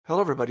Hello,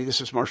 everybody. This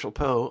is Marshall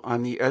Poe.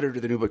 I'm the editor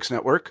of the New Books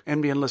Network.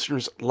 NBN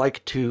listeners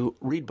like to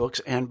read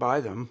books and buy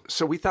them.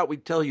 So we thought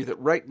we'd tell you that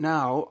right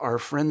now, our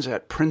friends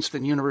at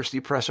Princeton University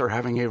Press are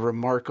having a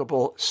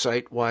remarkable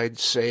site-wide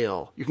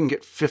sale. You can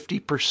get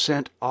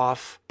 50%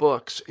 off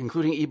books,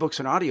 including ebooks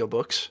and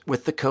audiobooks,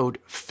 with the code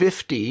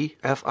 50,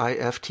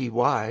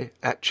 F-I-F-T-Y,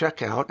 at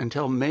checkout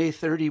until May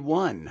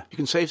 31. You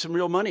can save some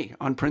real money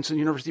on Princeton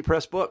University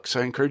Press books.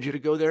 I encourage you to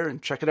go there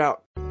and check it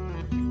out.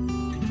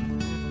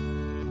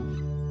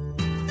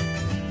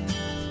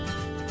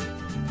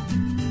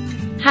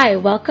 Hi,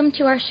 welcome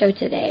to our show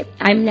today.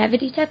 I'm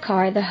Nevedita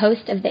Kaur, the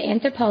host of the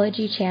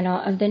Anthropology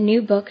channel of the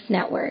New Books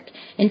Network,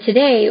 and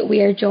today we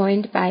are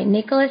joined by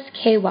Nicholas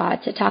Kawa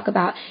to talk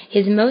about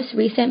his most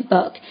recent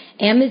book,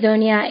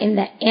 Amazonia in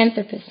the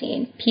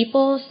Anthropocene,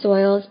 People,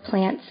 Soils,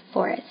 Plants,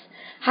 Forests.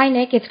 Hi,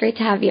 Nick. It's great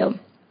to have you.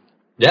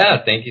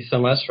 Yeah, thank you so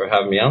much for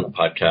having me on the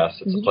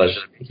podcast. It's a pleasure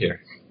to be here.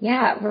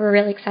 Yeah, we're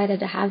really excited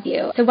to have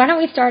you. So why don't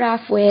we start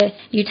off with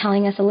you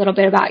telling us a little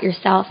bit about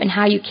yourself and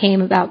how you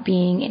came about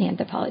being an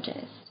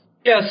anthropologist?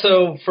 Yeah,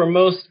 so for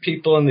most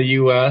people in the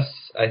U.S.,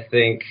 I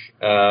think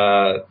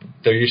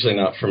they're usually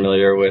not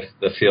familiar with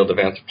the field of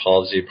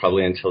anthropology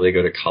probably until they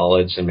go to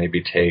college and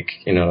maybe take,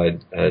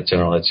 a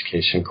general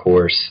education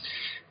course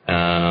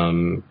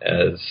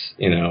as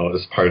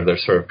part of their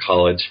sort of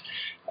college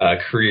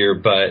career.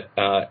 But,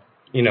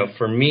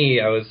 for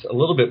me, I was a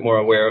little bit more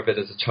aware of it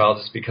as a child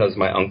just because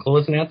my uncle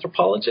is an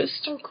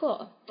anthropologist. Oh,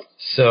 cool.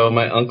 So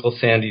my uncle,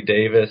 Sandy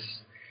Davis,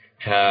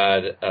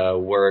 had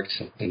worked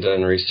and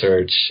done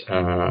research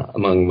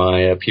among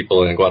Maya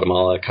people in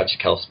Guatemala,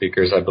 Cachiquel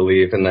speakers, I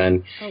believe. And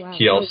then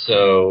he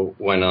also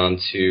went on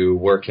to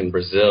work in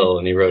Brazil,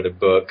 and he wrote a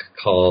book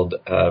called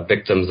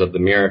Victims of the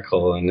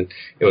Miracle. And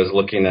it was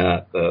looking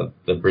at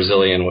the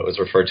Brazilian, what was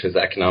referred to as the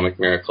economic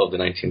miracle of the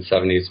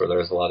 1970s, where there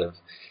was a lot of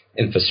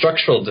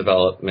infrastructural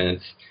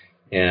development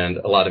and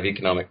a lot of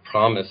economic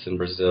promise in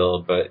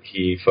Brazil. But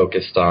he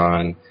focused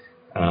on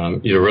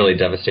really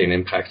devastating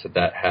impacts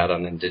that had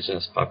on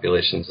indigenous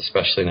populations,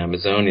 especially in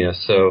Amazonia.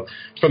 So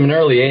from an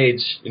early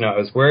age, I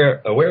was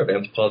aware of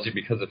anthropology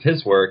because of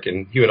his work,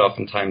 and he would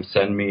oftentimes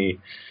send me,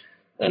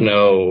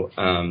 little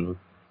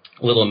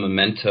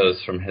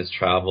mementos from his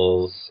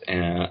travels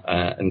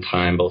and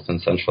time, both in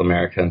Central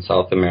America and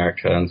South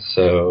America. And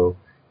so,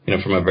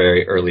 from a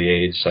very early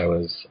age, I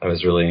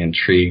was really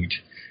intrigued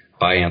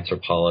by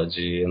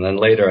anthropology. And then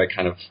later I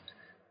kind of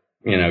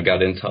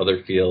got into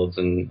other fields,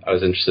 and I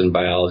was interested in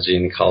biology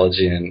and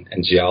ecology and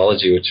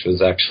geology, which was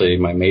actually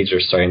my major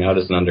starting out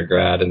as an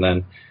undergrad. And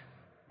then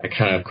I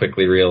kind of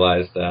quickly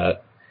realized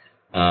that,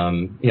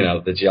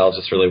 the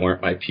geologists really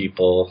weren't my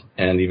people.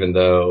 And even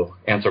though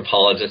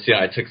anthropologists,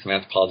 I took some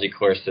anthropology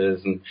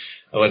courses, and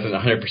I wasn't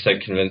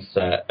 100% convinced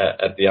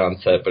at the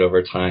onset, but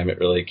over time it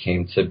really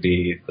came to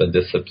be the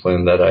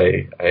discipline that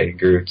I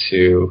grew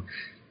to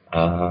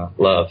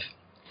love.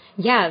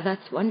 Yeah,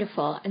 that's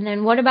wonderful. And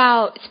then what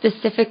about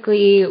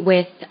specifically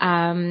with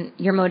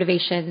your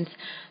motivations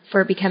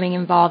for becoming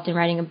involved in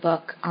writing a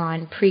book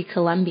on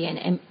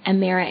pre-Columbian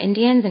Amerindians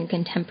Indians and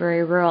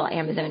contemporary rural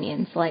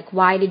Amazonians? Like,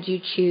 why did you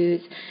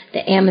choose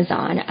the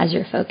Amazon as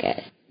your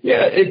focus?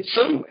 Yeah, in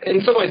some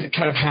ways it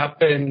kind of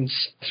happens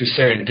through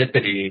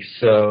serendipity.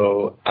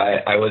 So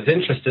I was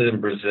interested in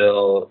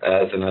Brazil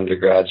as an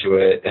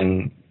undergraduate,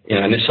 and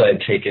initially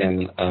I'd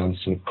taken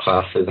some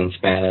classes in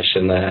Spanish,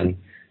 and then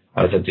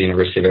I was at the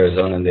University of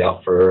Arizona, and they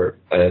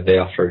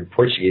offered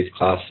Portuguese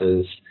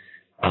classes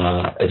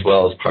as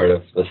well as part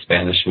of the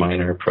Spanish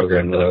minor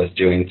program that I was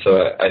doing.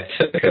 So I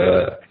took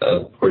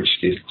a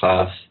Portuguese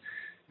class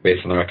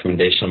based on the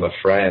recommendation of a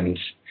friend.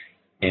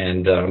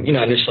 And,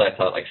 initially I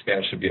thought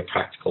Spanish would be a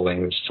practical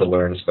language to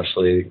learn,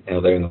 especially,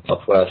 there in the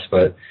Southwest.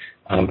 But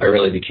I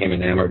really became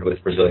enamored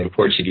with Brazilian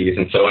Portuguese.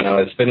 And so when I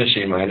was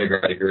finishing my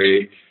undergrad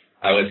degree,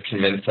 I was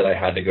convinced that I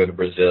had to go to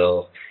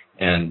Brazil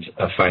and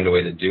find a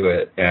way to do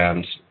it.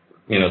 And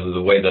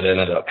the way that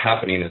ended up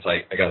happening is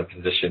I got a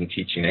position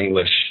teaching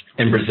English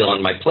in Brazil.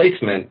 And my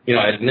placement,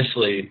 I had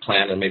initially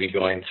planned on maybe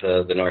going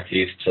to the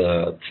Northeast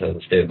to the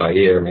state of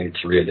Bahia or maybe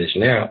to Rio de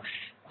Janeiro.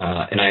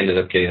 And I ended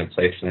up getting a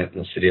placement in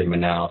the city of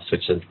Manaus,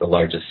 which is the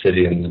largest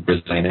city in the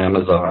Brazilian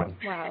Amazon.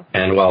 Wow.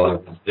 And while I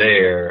was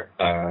there,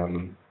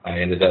 I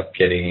ended up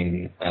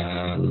getting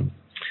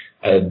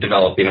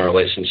developing a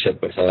relationship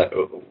with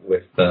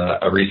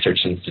a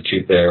research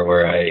institute there,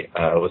 where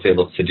I was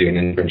able to do an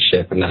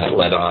internship, and that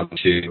led on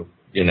to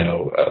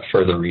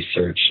further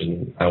research.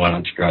 And I went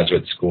on to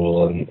graduate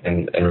school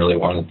and really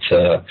wanted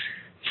to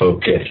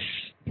focus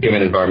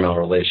human environmental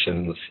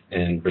relations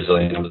in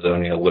Brazilian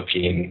Amazonia,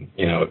 looking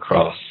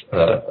across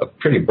a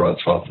pretty broad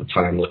swath of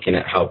time, looking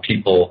at how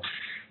people,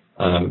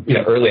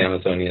 early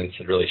Amazonians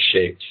had really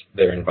shaped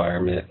their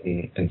environment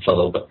in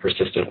subtle but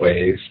persistent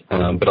ways,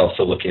 but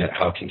also looking at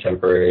how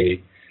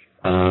contemporary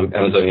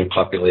Amazonian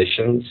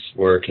populations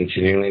were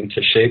continuing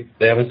to shape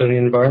the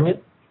Amazonian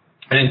environment.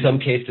 And in some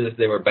cases,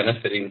 they were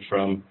benefiting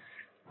from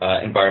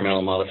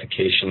environmental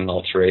modification and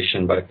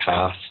alteration by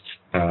past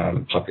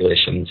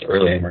populations,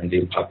 early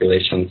Amerindian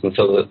populations. And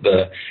so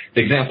the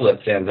example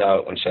that stands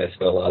out, which I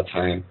spent a lot of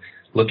time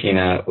looking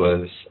at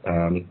was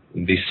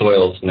these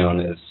soils known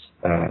as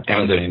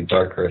Amazonian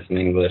dark earth in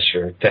English,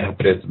 or terra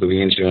preta do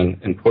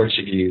Índio in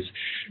Portuguese.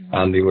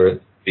 They were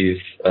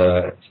these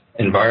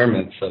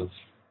environments of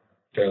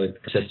fairly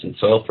persistent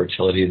soil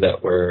fertility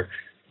that were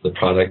the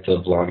product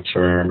of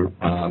long-term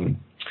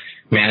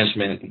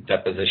management and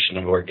deposition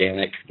of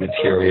organic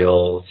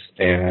materials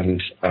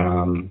and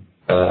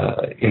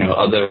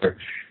other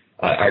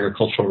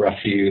agricultural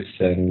refuse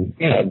and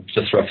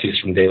just refuse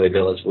from daily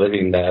village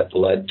living that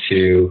led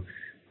to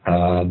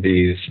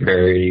these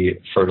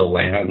very fertile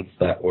lands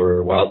that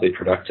were wildly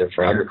productive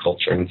for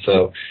agriculture. And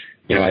so,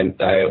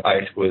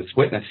 I was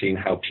witnessing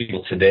how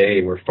people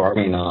today were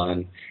farming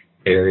on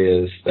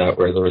areas that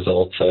were the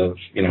result of,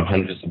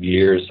 hundreds of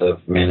years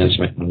of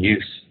management and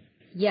use.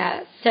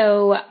 Yeah.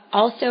 So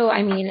also,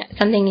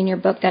 something in your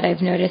book that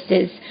I've noticed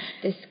is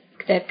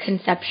the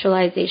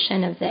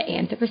conceptualization of the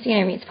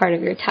Anthropocene. It's part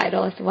of your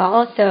title as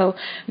well. So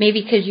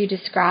maybe could you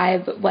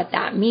describe what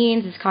that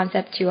means, this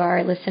concept, to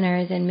our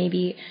listeners, and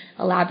maybe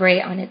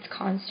elaborate on its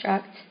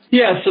construct?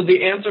 Yeah, so the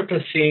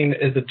Anthropocene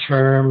is a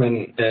term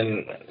and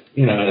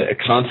a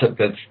concept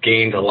that's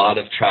gained a lot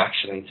of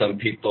traction, and some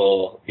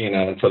people,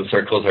 in some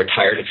circles are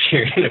tired of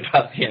hearing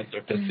about the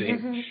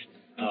Anthropocene.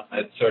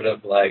 It's sort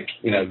of like,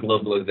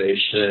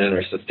 globalization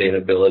or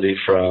sustainability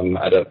from,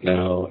 I don't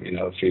know,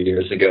 a few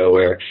years ago,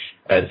 where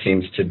it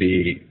seems to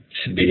be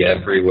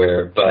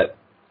everywhere. But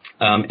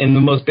in the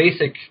most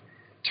basic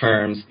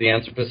terms, the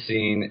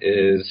Anthropocene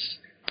is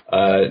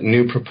a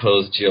new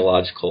proposed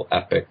geological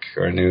epoch,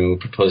 or a new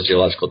proposed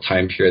geological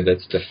time period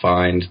that's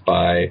defined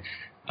by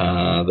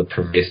the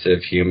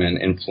pervasive human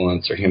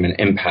influence or human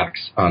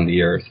impacts on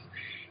the Earth.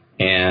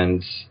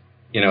 And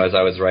as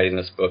I was writing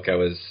this book, I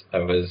was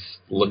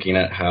looking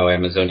at how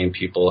Amazonian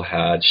people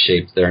had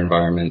shaped their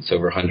environments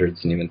over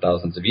hundreds and even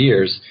thousands of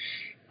years,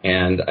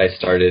 and I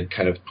started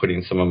kind of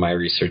putting some of my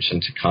research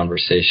into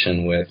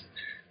conversation with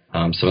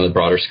some of the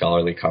broader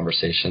scholarly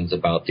conversations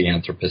about the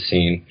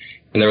Anthropocene.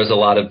 And there was a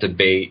lot of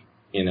debate,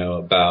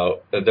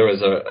 about there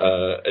was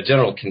a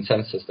general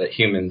consensus that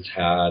humans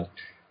had,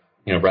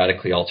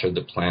 radically altered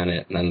the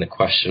planet, and then the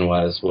question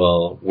was,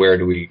 well, where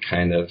do we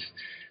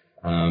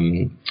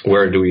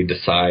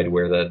decide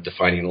where the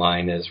defining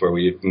line is, where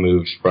we've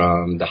moved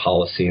from the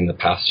Holocene, the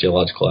past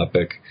geological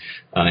epoch,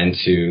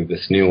 into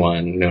this new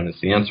one known as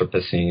the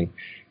Anthropocene.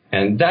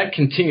 And that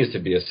continues to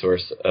be a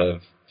source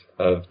of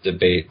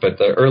debate, but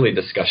the early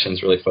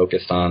discussions really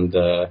focused on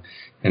the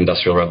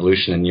Industrial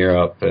Revolution in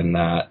Europe, and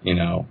that,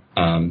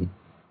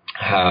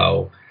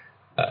 how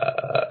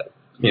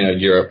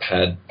Europe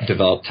had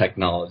developed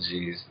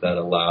technologies that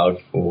allowed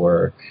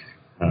for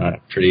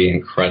pretty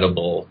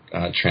incredible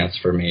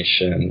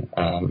transformation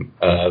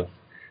of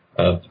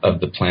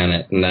the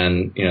planet. And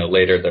then,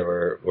 later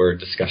there were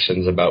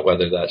discussions about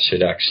whether that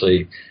should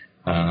actually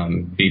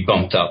be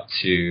bumped up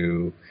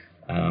to,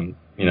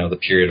 the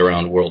period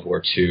around World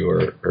War II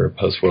or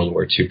post-World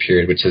War II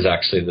period, which is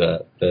actually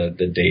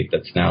the date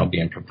that's now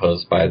being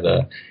proposed by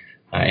the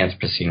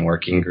Anthropocene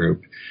Working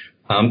Group.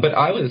 But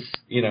I was,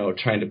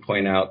 trying to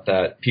point out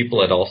that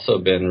people had also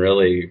been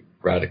really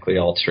radically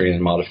altering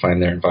and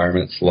modifying their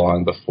environments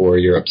long before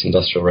Europe's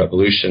Industrial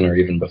Revolution, or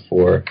even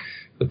before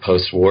the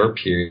post-war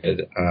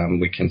period.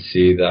 We can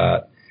see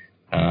that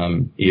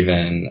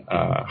even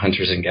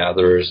hunters and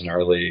gatherers and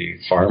early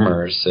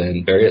farmers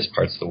in various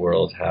parts of the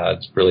world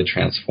had really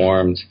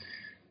transformed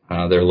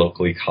their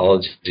local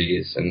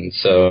ecologies. And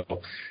so,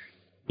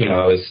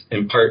 I was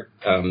in part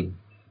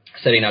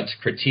setting out to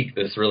critique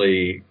this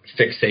really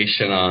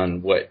fixation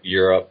on what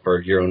Europe or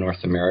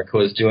Euro-North America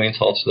was doing to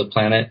alter the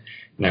planet.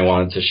 And I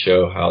wanted to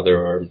show how there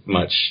were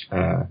much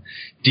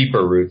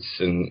deeper roots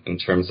in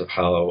terms of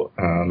how,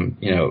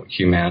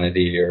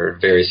 humanity or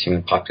various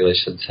human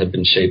populations had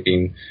been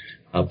shaping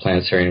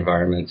planetary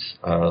environments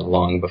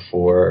long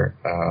before,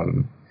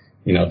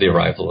 the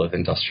arrival of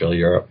industrial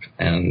Europe.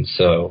 And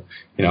so,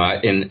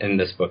 in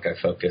this book, I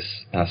focus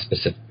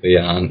specifically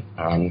on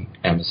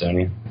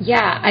Amazonia.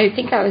 Yeah, I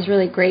think that was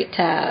really great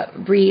to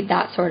read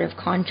that sort of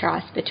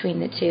contrast between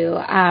the two.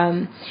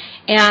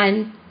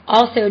 And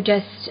also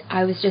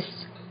I was just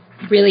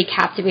really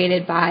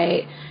captivated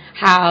by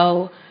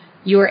how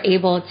you were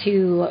able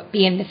to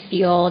be in the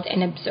field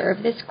and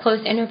observe this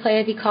close interplay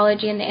of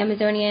ecology in the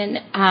Amazonian.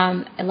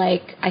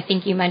 Like I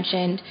think you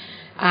mentioned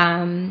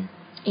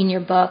in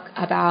your book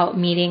about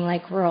meeting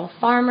like rural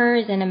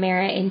farmers in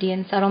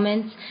Amerindian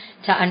settlements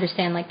to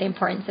understand like the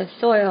importance of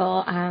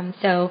soil.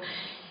 So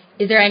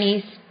is there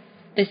any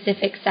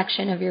specific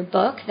section of your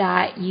book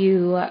that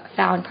you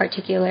found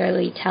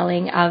particularly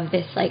telling of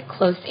this like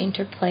close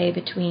interplay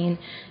between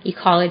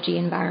ecology,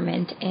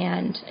 environment,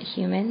 and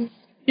humans?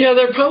 Yeah,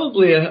 there are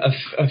probably a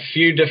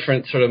few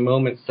different sort of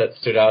moments that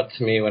stood out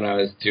to me when I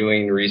was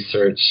doing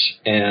research.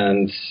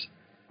 And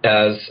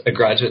as a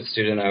graduate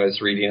student, I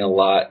was reading a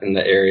lot in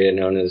the area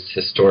known as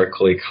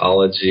historical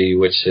ecology,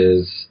 which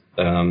is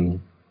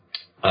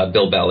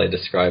Bill Ballet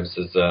describes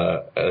as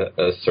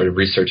a sort of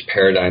research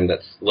paradigm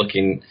that's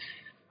looking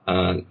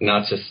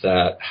Not just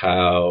that,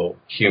 how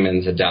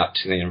humans adapt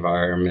to the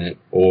environment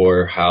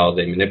or how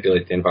they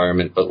manipulate the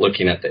environment, but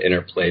looking at the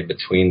interplay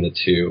between the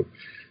two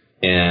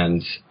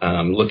and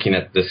looking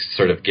at this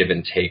sort of give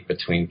and take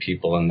between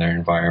people and their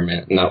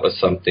environment. And that was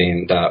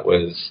something that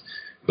was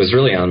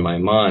really on my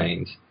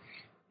mind.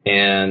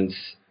 And,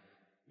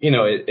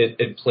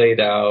 it played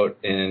out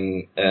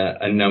in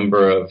a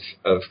number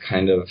of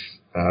kind of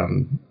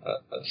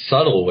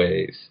subtle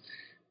ways.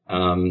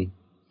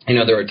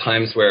 There were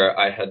times where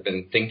I had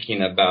been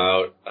thinking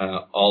about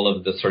all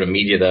of the sort of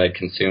media that I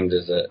consumed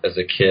as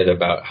a kid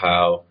about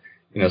how,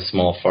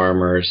 small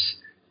farmers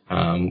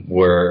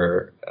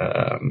were,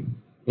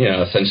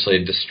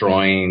 essentially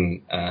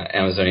destroying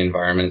Amazonian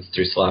environments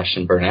through slash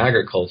and burn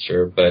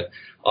agriculture. But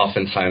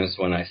oftentimes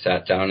when I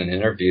sat down and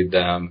interviewed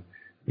them,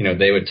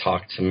 they would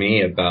talk to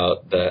me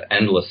about the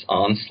endless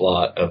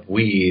onslaught of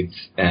weeds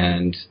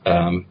and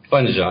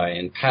fungi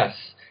and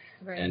pests.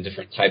 Right. And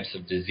different types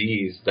of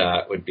disease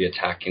that would be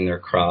attacking their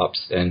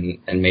crops and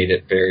made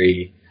it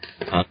very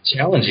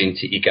challenging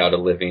to eke out a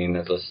living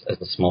as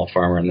a small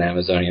farmer in the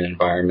Amazonian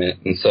environment.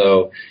 And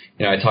so,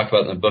 I talk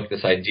about in the book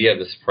this idea of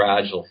this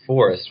fragile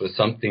forest was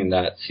something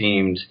that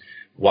seemed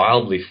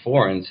wildly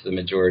foreign to the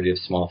majority of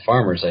small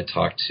farmers I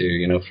talked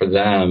to. For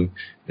them,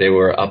 they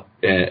were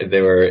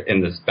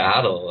in this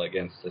battle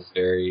against this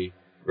very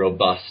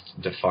robust,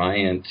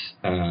 defiant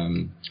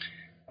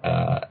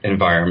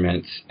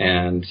environment.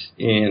 And,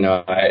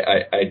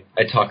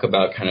 I talk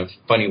about kind of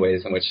funny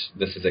ways in which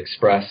this is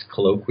expressed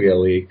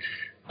colloquially.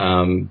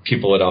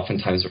 People would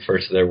oftentimes refer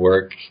to their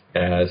work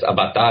as a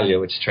batalha,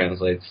 which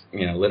translates,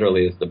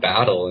 literally as the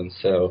battle. And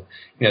so,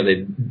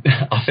 they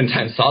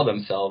oftentimes saw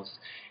themselves,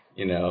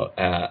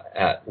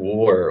 at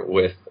war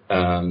with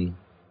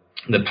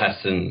the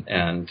pests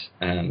and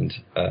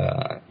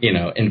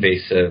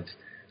invasive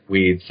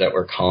weeds that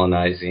were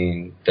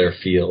colonizing their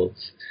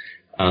fields.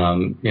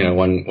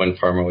 One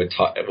farmer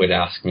would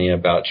ask me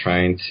about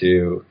trying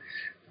to,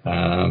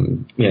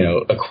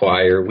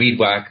 acquire weed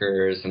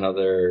whackers and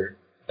other,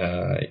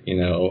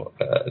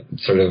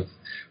 sort of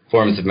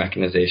forms of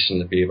mechanization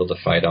to be able to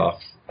fight off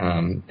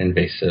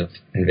invasive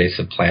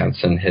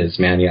plants in his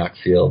manioc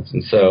fields.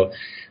 And so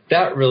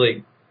that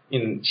really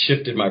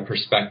shifted my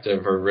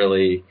perspective, or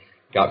really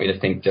got me to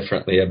think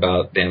differently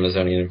about the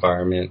Amazonian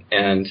environment.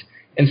 And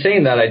in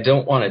saying that, I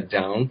don't want to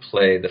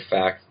downplay the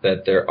fact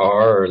that there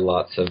are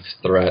lots of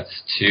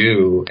threats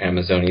to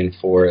Amazonian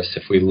forests.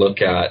 If we look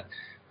at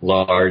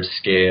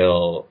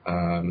large-scale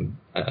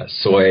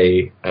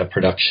soy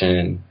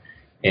production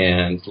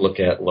and look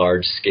at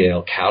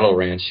large-scale cattle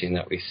ranching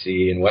that we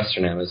see in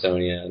western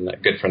Amazonia, and a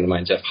good friend of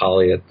mine, Jeff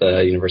Hawley at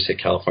the University of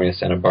California,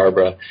 Santa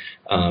Barbara,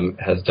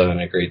 has done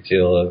a great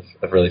deal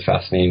of really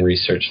fascinating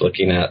research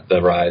looking at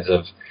the rise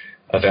of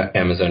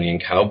Amazonian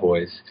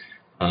cowboys.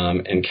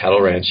 And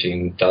cattle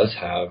ranching does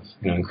have,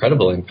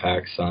 incredible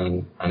impacts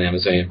on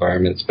Amazonian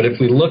environments. But if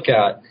we look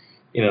at,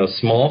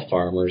 small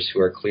farmers who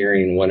are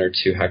clearing 1 or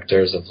 2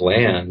 hectares of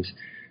land,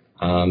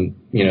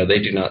 they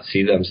do not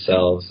see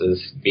themselves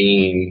as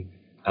being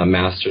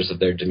masters of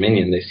their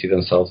dominion. They see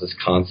themselves as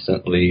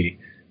constantly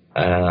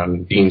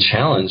being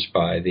challenged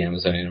by the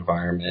Amazonian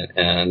environment.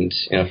 And,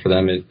 for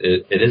them, it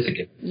is a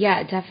gift.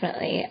 Yeah,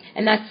 definitely.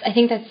 And I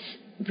think that's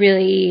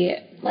really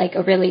like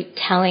a really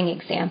telling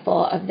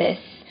example of this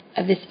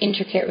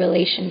intricate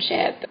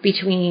relationship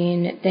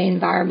between the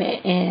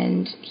environment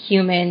and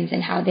humans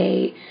and how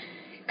they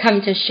come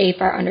to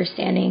shape our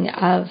understanding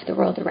of the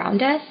world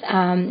around us.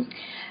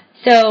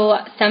 So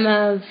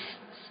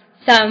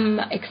some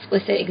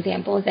explicit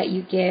examples that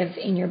you give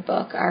in your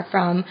book are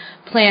from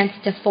plants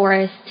to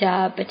forests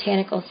to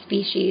botanical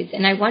species.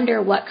 And I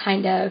wonder what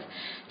kind of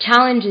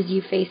challenges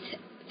you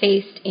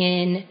faced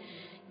in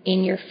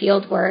your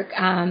field work.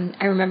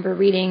 I remember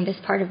reading this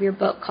part of your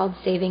book called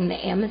Saving the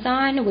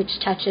Amazon, which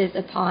touches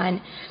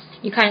upon,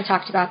 you kind of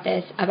talked about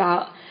this,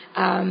 about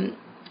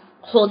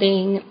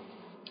holding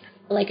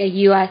like a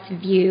U.S.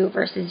 view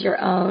versus your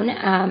own.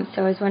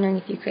 So I was wondering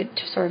if you could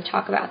sort of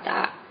talk about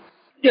that.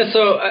 Yeah,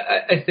 so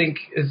I think,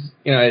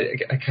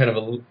 I kind of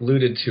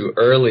alluded to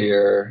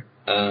earlier,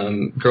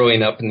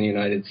 growing up in the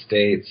United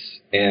States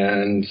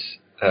and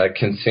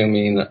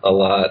consuming a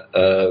lot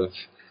of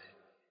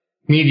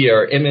media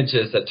or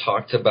images that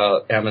talked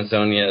about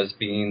Amazonia as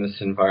being this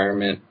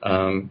environment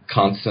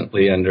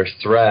constantly under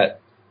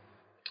threat.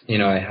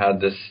 I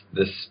had this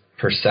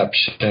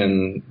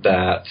perception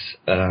that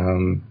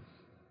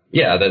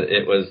that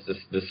it was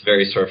this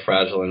very sort of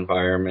fragile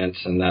environment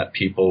and that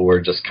people were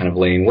just kind of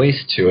laying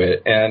waste to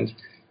it. And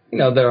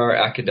there are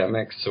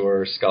academics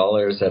or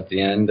scholars at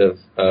the end of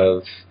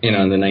in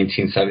the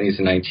 1970s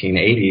and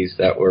 1980s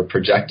that were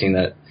projecting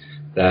that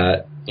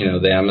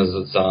the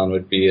Amazon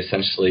would be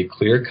essentially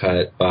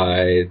clear-cut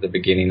by the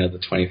beginning of the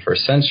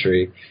 21st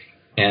century.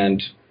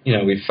 And,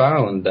 we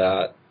found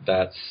that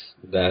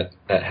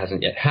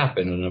hasn't yet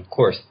happened. And, of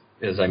course,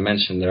 as I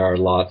mentioned, there are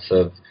lots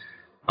of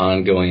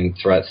ongoing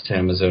threats to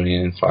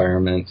Amazonian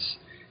environments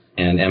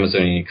and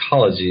Amazonian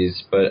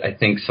ecologies. But I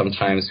think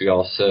sometimes we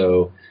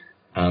also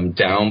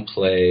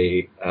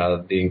downplay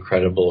the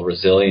incredible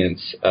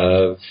resilience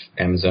of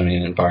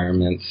Amazonian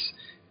environments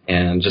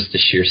and just the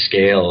sheer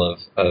scale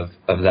of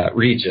that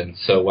region.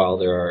 So while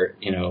there are,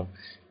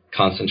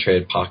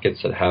 concentrated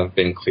pockets that have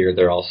been cleared,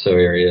 there are also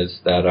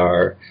areas that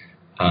are,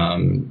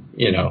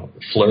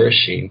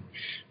 flourishing.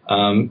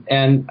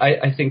 And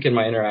I think in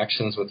my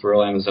interactions with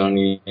rural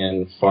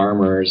Amazonian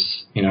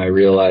farmers, I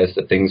realized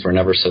that things were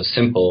never so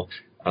simple.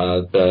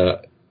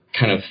 The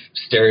kind of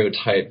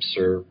stereotypes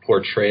or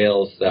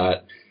portrayals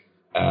that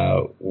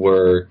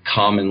were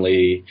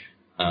commonly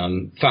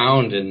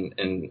found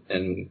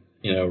in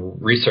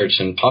research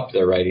and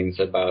popular writings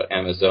about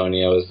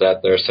Amazonia was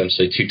that there are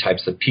essentially two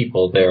types of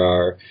people. There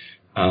are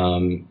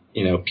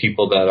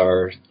people that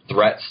are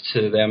threats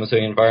to the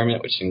Amazonian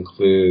environment, which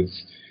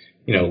includes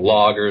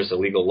loggers,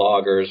 illegal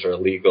loggers, or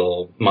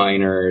illegal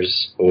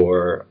miners,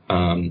 or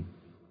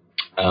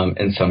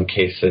in some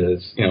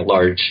cases,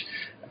 large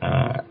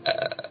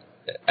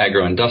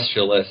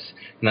agro-industrialists.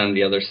 And on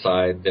the other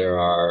side, there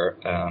are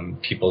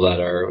people that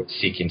are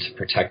seeking to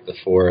protect the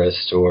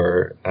forest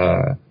or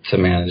to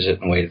manage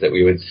it in ways that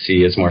we would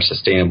see as more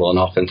sustainable. And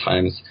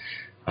oftentimes,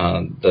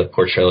 the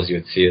portrayals you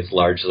would see is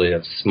largely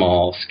of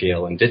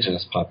small-scale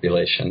indigenous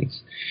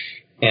populations.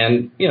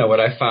 And, what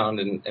I found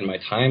in my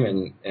time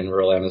in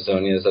rural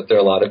Amazonia is that there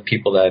are a lot of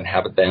people that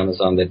inhabit the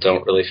Amazon that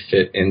don't really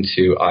fit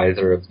into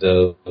either of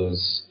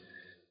those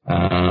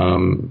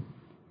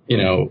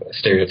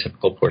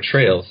stereotypical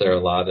portrayals. There are a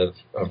lot of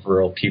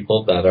rural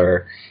people that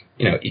are,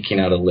 eking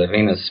out a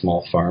living as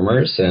small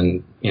farmers,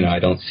 and, I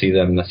don't see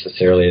them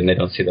necessarily, and they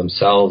don't see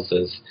themselves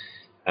as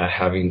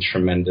having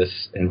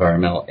tremendous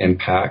environmental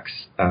impacts,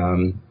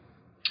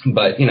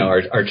 but,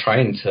 are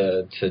trying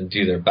to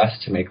do their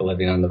best to make a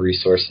living on the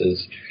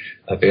resources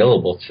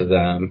available to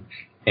them.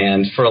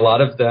 And for a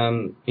lot of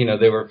them,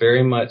 they were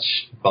very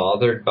much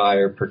bothered by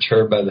or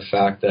perturbed by the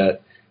fact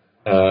that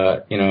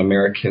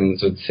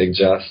Americans would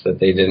suggest that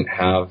they didn't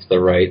have the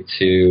right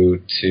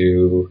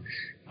to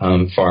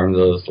farm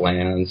those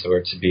lands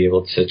or to be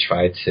able to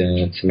try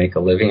to make a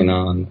living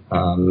on,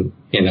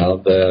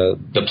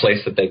 the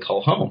place that they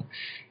call home.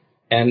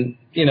 And,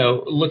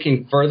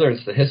 looking further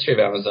into the history of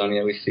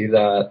Amazonia, we see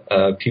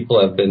that people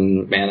have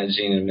been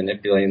managing and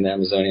manipulating the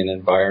Amazonian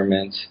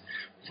environment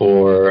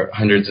for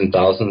hundreds and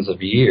thousands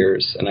of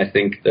years. And I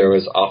think there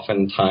was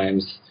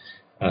oftentimes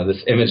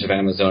this image of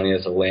Amazonia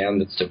as a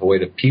land that's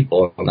devoid of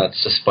people, and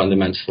that's just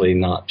fundamentally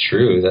not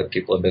true, that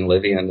people have been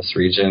living in this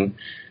region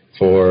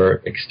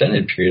for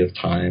extended period of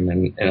time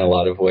and in a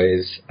lot of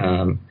ways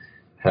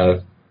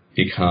have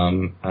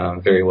become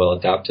very well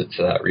adapted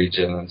to that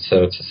region. And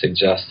so to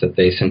suggest that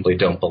they simply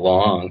don't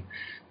belong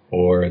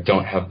or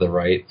don't have the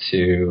right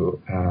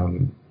to,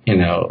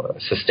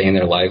 sustain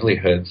their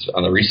livelihoods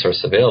on the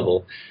resource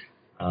available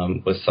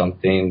was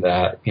something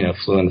that,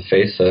 flew in the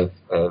face of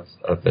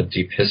a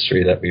deep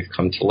history that we've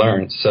come to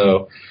learn.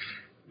 So,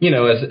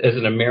 as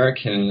an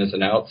American and as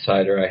an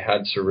outsider, I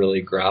had to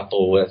really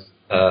grapple with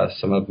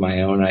some of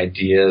my own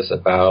ideas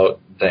about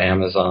the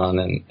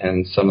Amazon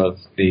and some of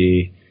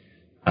the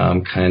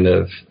kind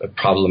of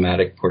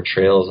problematic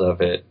portrayals of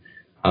it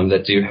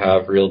that do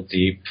have real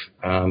deep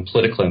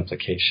political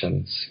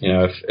implications.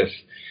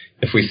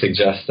 If we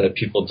suggest that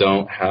people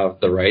don't have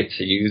the right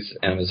to use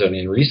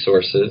Amazonian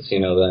resources,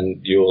 then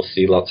you will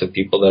see lots of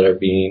people that are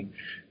being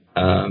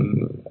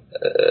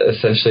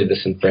essentially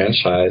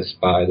disenfranchised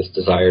by this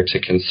desire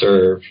to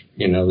conserve,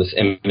 this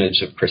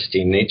image of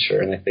pristine nature.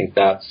 And I think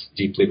that's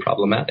deeply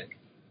problematic.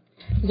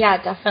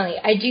 Yeah, definitely.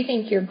 I do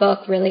think your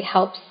book really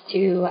helps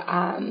to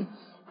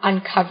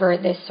uncover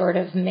this sort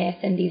of myth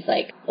and these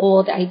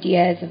old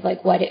ideas of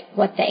what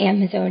the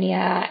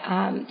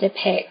Amazonia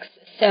depicts.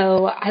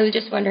 So I was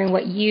just wondering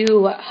what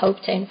you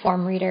hope to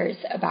inform readers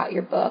about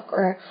your book,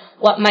 or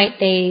what might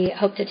they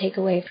hope to take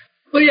away.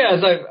 Well, yeah,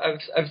 as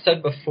I've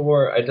said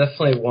before, I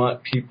definitely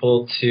want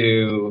people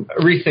to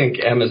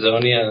rethink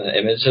Amazonia and the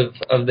image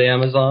of the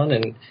Amazon.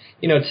 And,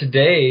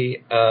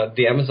 today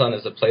the Amazon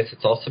is a place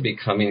that's also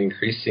becoming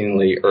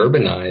increasingly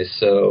urbanized.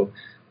 So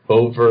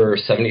over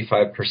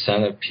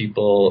 75% of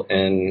people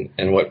in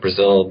what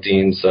Brazil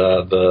deems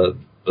the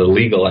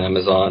legal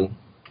Amazon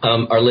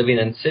are living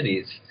in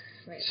cities.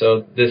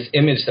 So this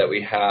image that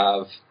we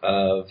have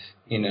of,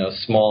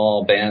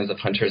 small bands of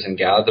hunters and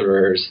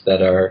gatherers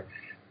that are,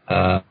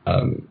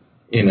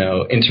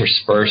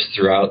 interspersed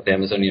throughout the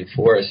Amazonian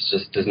forest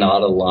just does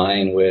not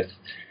align with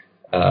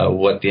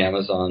what the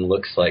Amazon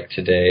looks like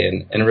today,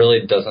 and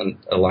really doesn't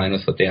align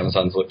with what the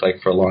Amazons looked like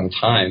for a long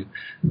time.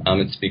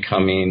 It's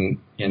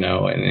becoming,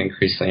 an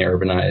increasingly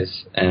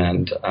urbanized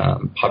and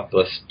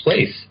populous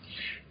place.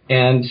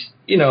 And,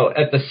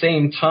 at the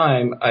same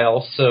time, I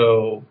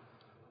also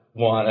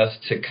want us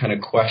to kind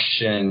of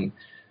question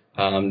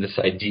this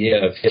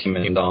idea of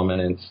human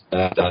dominance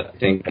that I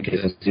think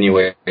is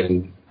insinuated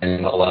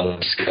in a lot of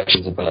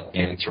discussions about the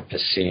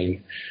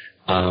Anthropocene.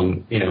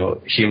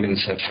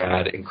 Humans have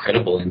had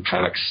incredible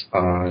impacts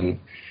on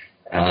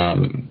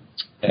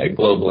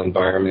global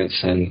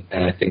environments, and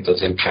I think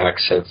those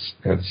impacts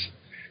have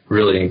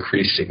really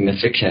increased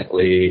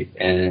significantly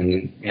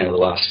in the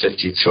last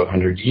 50 to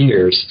 100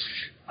 years.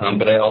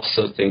 But I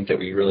also think that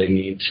we really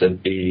need to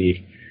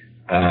be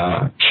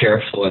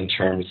careful in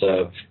terms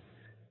of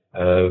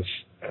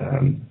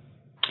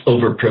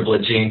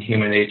overprivileging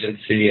human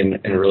agency and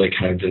really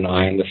kind of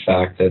denying the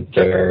fact that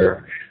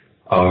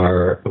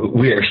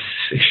we are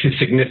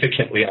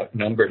significantly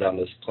outnumbered on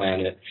this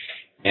planet,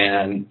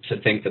 and to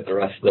think that the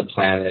rest of the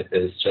planet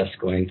is just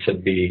going to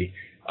be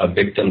a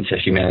victim to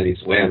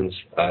humanity's whims,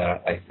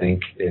 I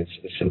think is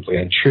simply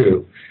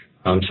untrue.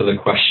 So the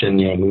question,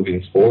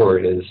 moving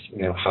forward is,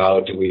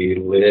 how do we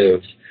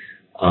live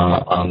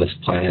on this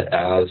planet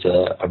as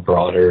a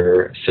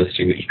broader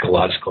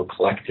socio-ecological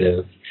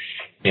collective?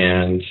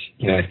 And,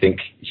 I think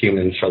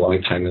humans for a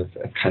long time have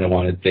kind of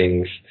wanted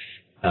things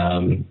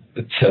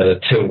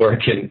to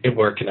work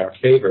in our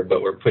favor,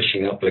 but we're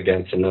pushing up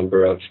against a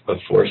number of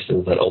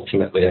forces that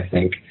ultimately, I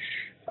think,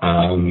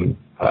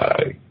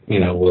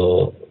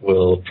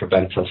 will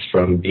prevent us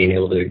from being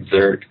able to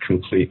exert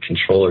complete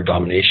control or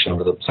domination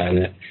over the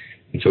planet.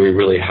 And so we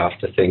really have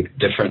to think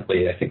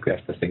differently. I think we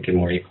have to think in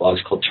more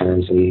ecological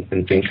terms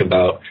and think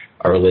about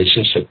our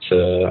relationship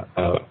to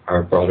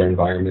our broader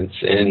environments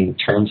in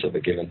terms of a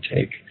give and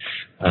take.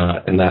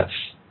 And that's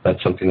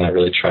something that I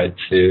really tried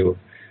to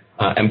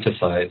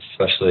emphasize,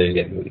 especially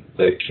in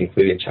the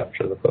concluding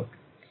chapter of the book.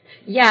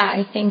 Yeah,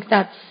 I think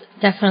that's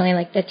definitely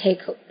like the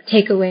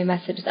takeaway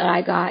message that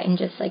I got, and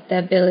just like the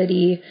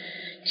ability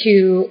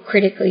to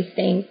critically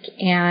think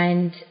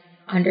and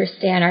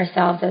understand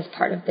ourselves as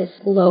part of this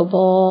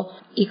global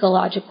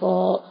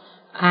ecological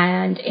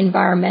and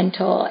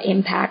environmental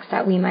impacts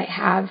that we might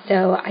have.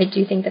 So I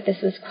do think that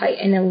this was quite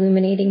an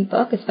illuminating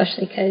book,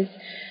 especially because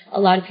a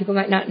lot of people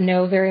might not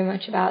know very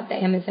much about the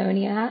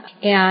Amazonia.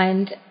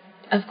 And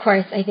of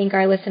course, I think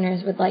our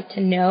listeners would like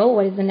to know,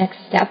 what is the next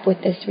step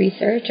with this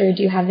research, or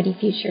do you have any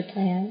future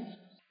plans?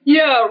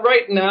 Yeah,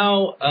 right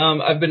now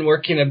I've been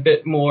working a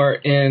bit more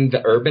in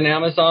the urban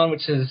Amazon,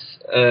 which is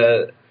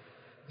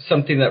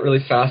something that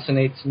really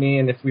fascinates me.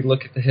 And if we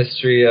look at the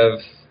history of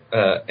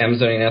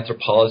Amazonian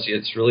anthropology,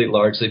 it's really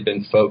largely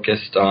been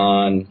focused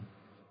on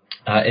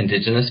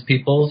indigenous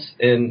peoples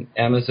in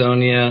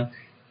Amazonia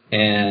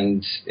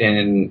and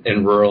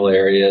in rural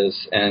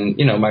areas. And,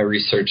 my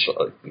research,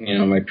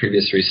 my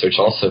previous research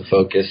also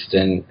focused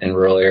in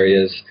rural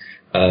areas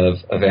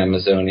of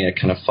Amazonia,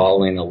 kind of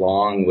following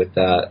along with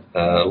that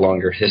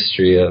longer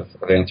history of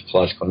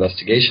anthropological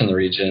investigation in the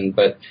region.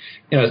 But,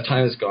 as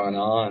time has gone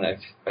on,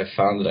 I've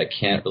found that I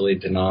can't really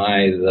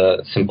deny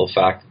the simple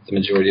fact that the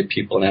majority of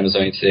people in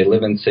Amazonia today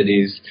live in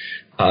cities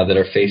that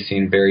are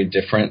facing very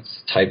different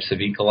types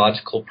of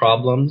ecological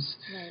problems.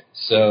 Right.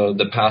 So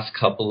the past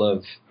couple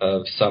of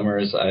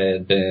summers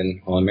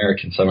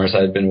American summers,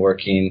 I had been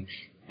working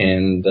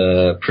in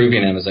the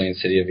Peruvian Amazonian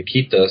city of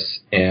Iquitos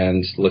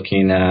and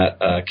looking at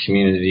a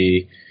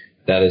community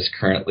that is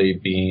currently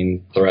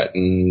being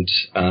threatened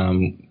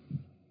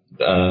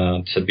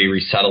to be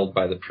resettled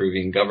by the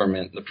Peruvian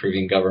government. The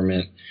Peruvian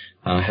government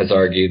has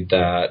argued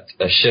that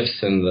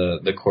shifts in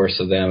the course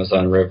of the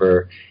Amazon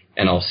River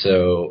and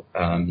also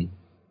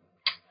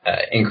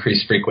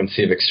increased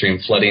frequency of extreme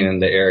flooding in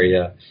the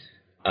area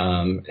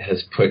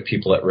has put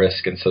people at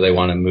risk, and so they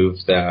want to move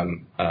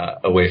them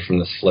away from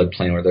this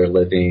floodplain where they're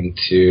living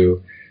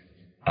to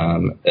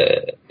an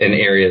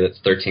area that's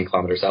 13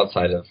 kilometers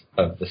outside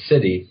of the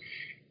city.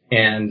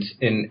 And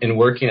in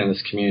working in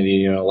this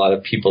community, a lot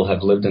of people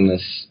have lived in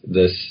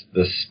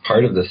this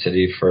part of the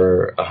city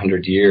for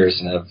 100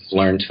 years and have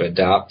learned to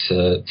adapt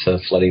to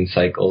flooding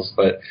cycles,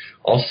 but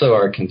also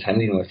are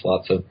contending with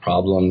lots of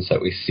problems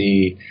that we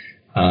see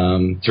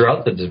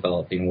throughout the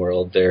developing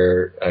world.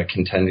 They're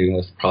contending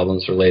with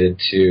problems related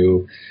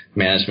to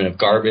management of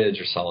garbage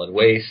or solid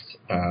waste.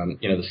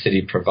 The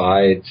city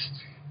provides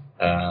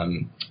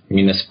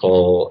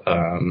municipal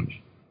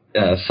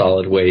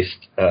solid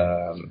waste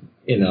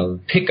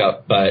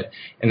pickup, but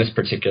in this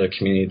particular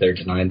community, they're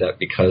denied that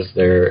because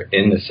they're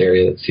in this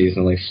area that's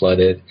seasonally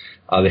flooded.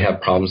 They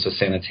have problems with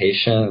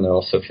sanitation, and they're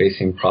also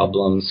facing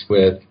problems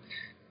with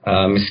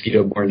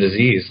mosquito-borne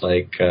disease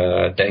like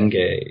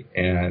dengue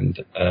and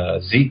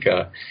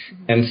Zika.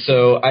 And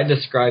so I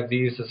describe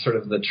these as sort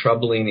of the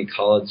troubling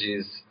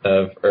ecologies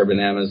of urban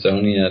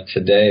Amazonia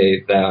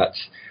today, that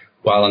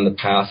while in the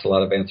past a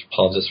lot of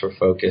anthropologists were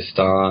focused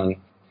on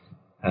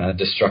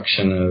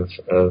destruction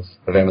of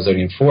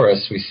Amazonian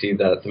forests, we see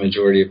that the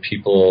majority of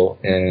people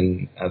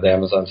in the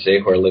Amazon today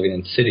who are living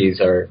in cities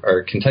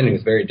are contending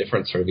with very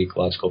different sort of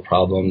ecological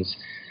problems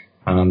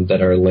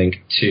that are linked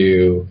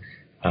to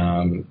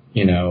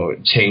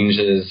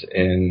changes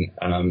in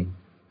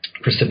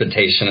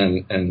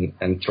precipitation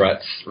and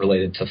threats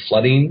related to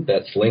flooding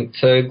that's linked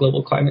to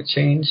global climate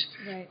change.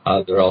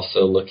 Right. They're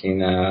also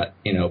looking at,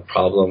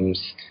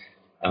 problems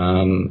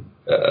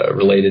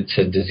related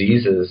to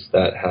diseases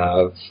that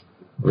have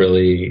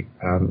really,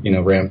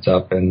 ramped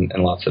up in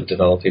lots of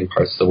developing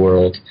parts of the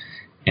world.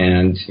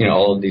 And,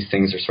 all of these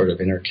things are sort of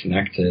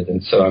interconnected.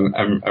 And so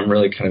I'm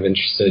really kind of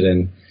interested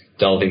in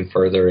delving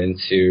further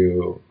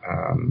into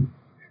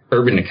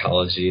urban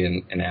ecology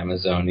in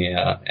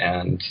Amazonia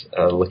and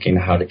looking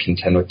at how to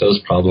contend with those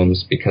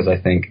problems, because I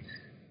think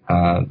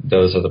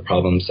those are the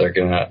problems that are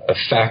going to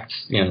affect,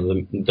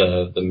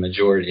 the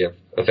majority of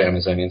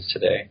Amazonians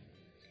today.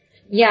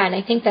 Yeah, and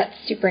I think that's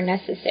super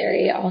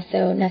necessary,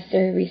 also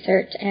necessary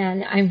research.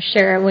 And I'm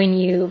sure when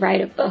you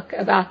write a book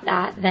about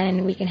that,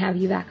 then we can have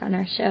you back on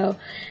our show.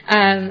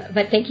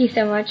 But thank you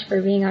so much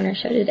for being on our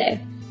show today.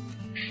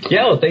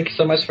 Yeah, well, thank you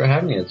so much for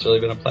having me. It's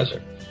really been a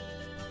pleasure.